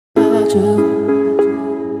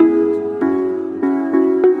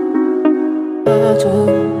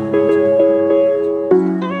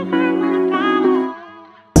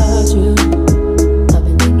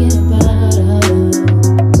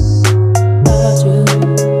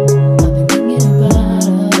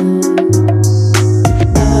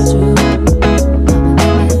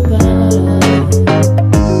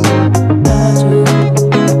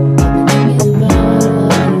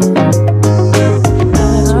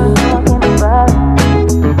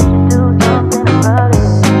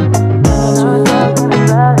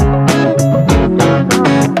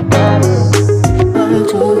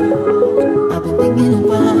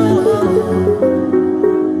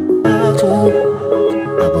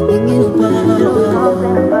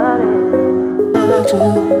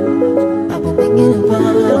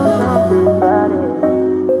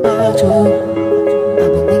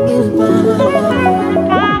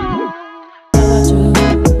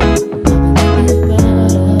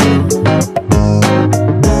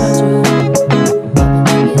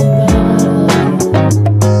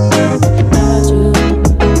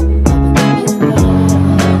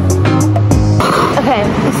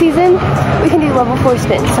We can do level 4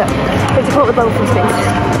 spins, so let's go with level 4 spins.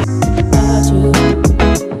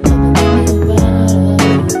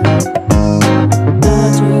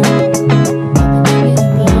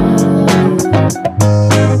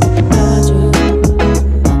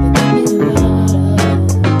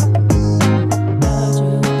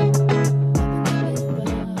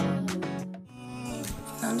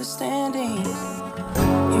 Understanding,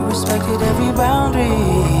 you respected every boundary.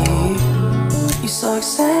 You so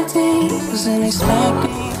exciting, wasn't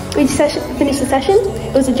expecting. We just finished the session.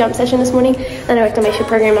 It was a jump session this morning, and I worked on my short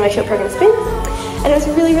program and my short program spin, and it was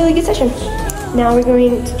a really, really good session. Now we're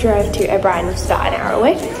going to drive to O'Brien, which is about an hour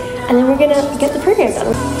away, and then we're gonna get the program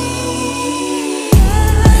done.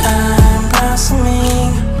 I'm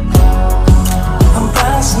blossoming, I'm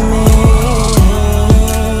blossoming,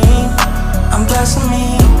 I'm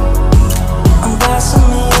blossoming, I'm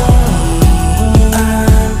blossoming,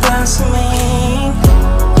 I'm blossoming,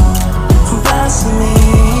 I'm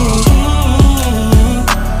blossoming,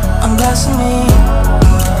 I'm blossoming,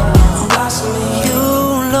 I'm blossoming. You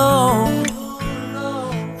know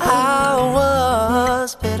I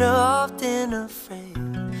was better off than afraid.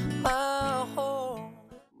 My whole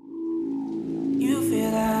you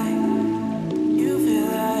feel like, you feel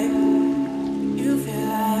like, you feel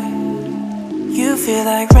like, you feel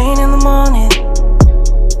like rain in the morning,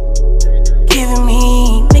 giving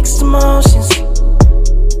me mixed emotions,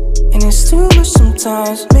 and it's too much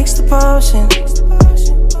sometimes. Mix the potion,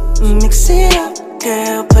 mix it up,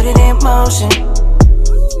 girl, put it in motion.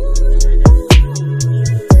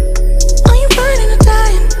 Are you riding or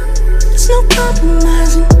dying? There's no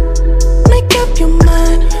compromising. Make up your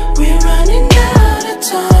mind, we're running out of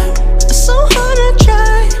time. It's so hard to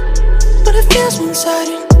try, but it feels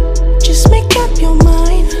one-sided. Just make up your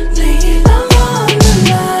mind, lay it all on the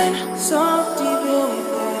line. So deep in it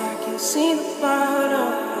that I can see the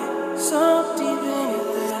bottom. So deep in it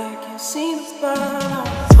that I can see the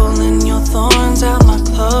bottom. Pulling your thorns out my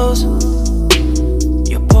clothes.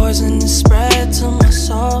 Your poison is spread to my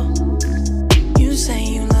soul. You say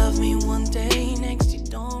you love me one day, next you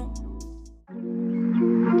don't.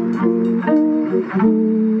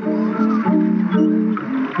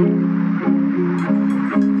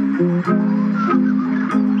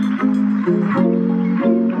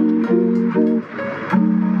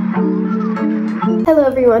 Hello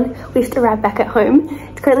everyone, we've just arrived back at home.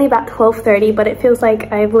 It's currently about 12:30, but it feels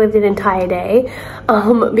like I've lived an entire day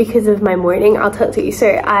because of my morning. I'll tell it to you. So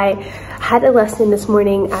I had a lesson this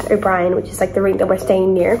morning at O'Brien, which is like the rink that we're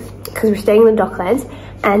staying near, because we're staying in the Docklands,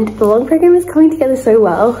 and the long program is coming together so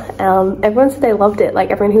well. Everyone said they loved it,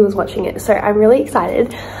 like everyone who was watching it, so I'm really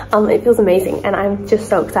excited. It feels amazing, and I'm just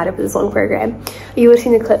so excited for this long program. You would have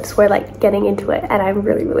seen the clips where like getting into it, and I'm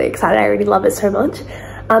really, really excited. I already love it so much.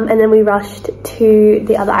 And then we rushed to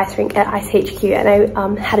the other ice rink at Ice HQ, and I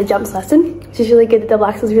had a jumps lesson, which is really good. The double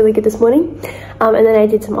axel was really good this morning. And then I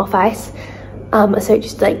did some off ice. So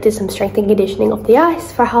just like did some strength and conditioning off the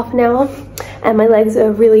ice for half an hour. And my legs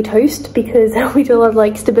are really toast because we do a lot of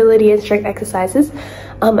like stability and strength exercises.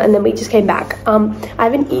 And then we just came back. I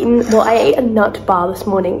haven't eaten, well, I ate a nut bar this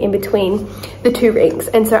morning in between the two rinks.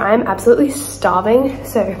 And so I'm absolutely starving.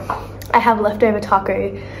 So I have leftover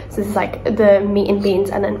taco. So this is like the meat and beans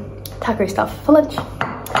and then taco stuff for lunch. So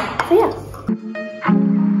yeah.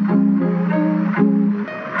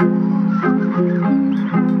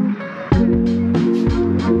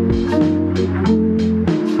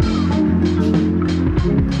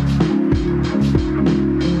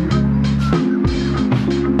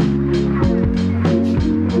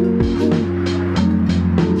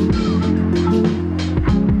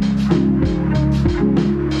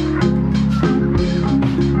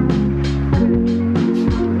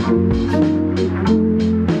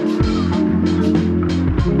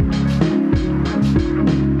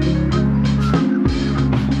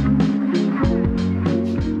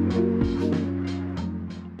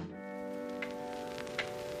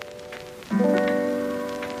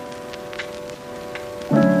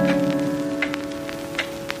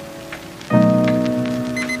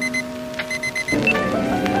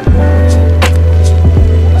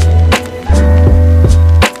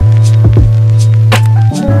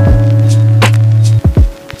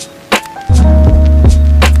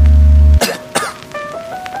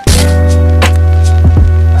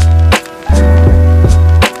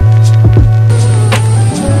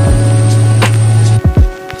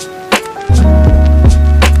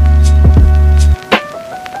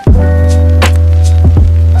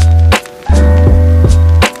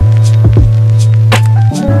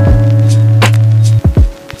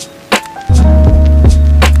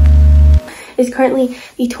 currently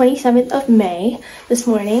the 27th of May this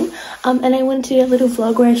morning, and I wanted to do a little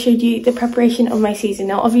vlog where I showed you the preparation of my season.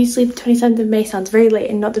 Now obviously the 27th of May sounds very late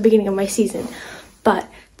and not the beginning of my season, but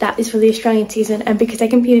that is for the Australian season, and because I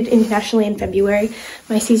competed internationally in February,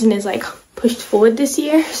 my season is like pushed forward this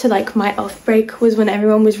year. So like my off break was when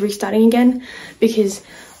everyone was restarting again, because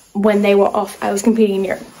when they were off I was competing in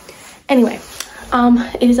Europe. Anyway,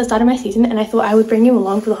 it is the start of my season and I thought I would bring you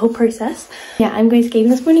along for the whole process. Yeah, I'm going skating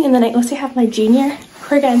this morning, and then I also have my junior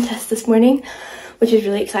program test this morning, which is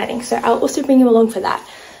really exciting. So I'll also bring you along for that.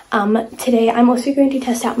 Today I'm also going to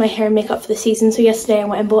test out my hair and makeup for the season. So yesterday I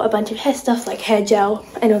went and bought a bunch of hair stuff like hair gel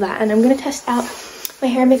and all that, and I'm going to test out my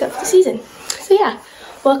hair and makeup for the season. So yeah,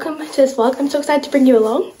 welcome to this vlog. I'm so excited to bring you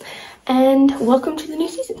along, and welcome to the new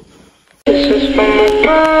season. This is for my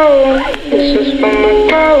girl, this is for my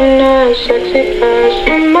girl, now sexy ass,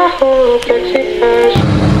 from my whole sexy ass.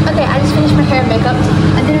 Okay, I just finished my hair and makeup.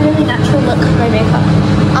 I did a really natural look for my makeup.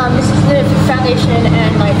 This is the foundation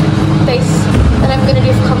and like base that I'm gonna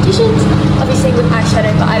do for competitions, obviously with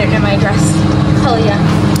eyeshadow, but I don't know my dress color yet.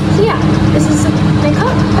 So yeah, this is the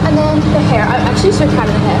makeup, and then the hair. I'm actually so proud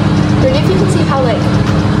of the hair. I don't know if you can see how like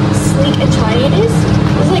sleek and shiny it is.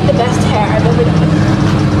 This is like the best hair I've ever done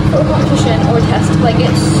for a competition or a test. Like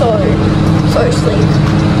it's so sleek.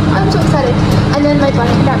 I'm so excited. And then my bun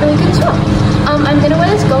turned out really good as well. I'm gonna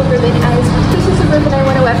wear this gold ribbon, as this is the ribbon I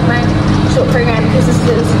want to wear for my short program, because this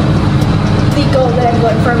is the gold that I'm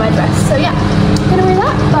going for my dress. So yeah, I'm gonna wear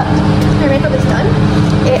that, but my makeup is done.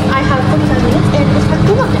 I have 45 minutes and it's time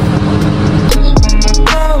to go on now.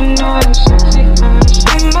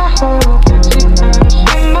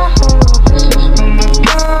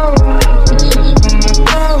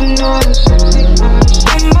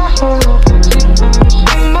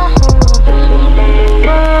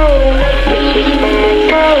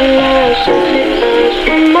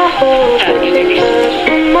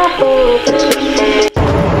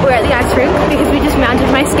 We're at the ice rink because we just mounted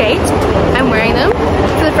my skates. I'm wearing them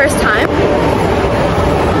for the first time.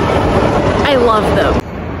 I love them.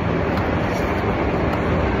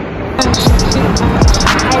 This is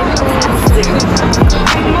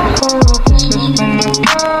for my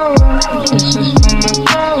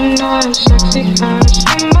girl, now sexy ass,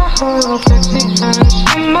 from my whole sexy ass.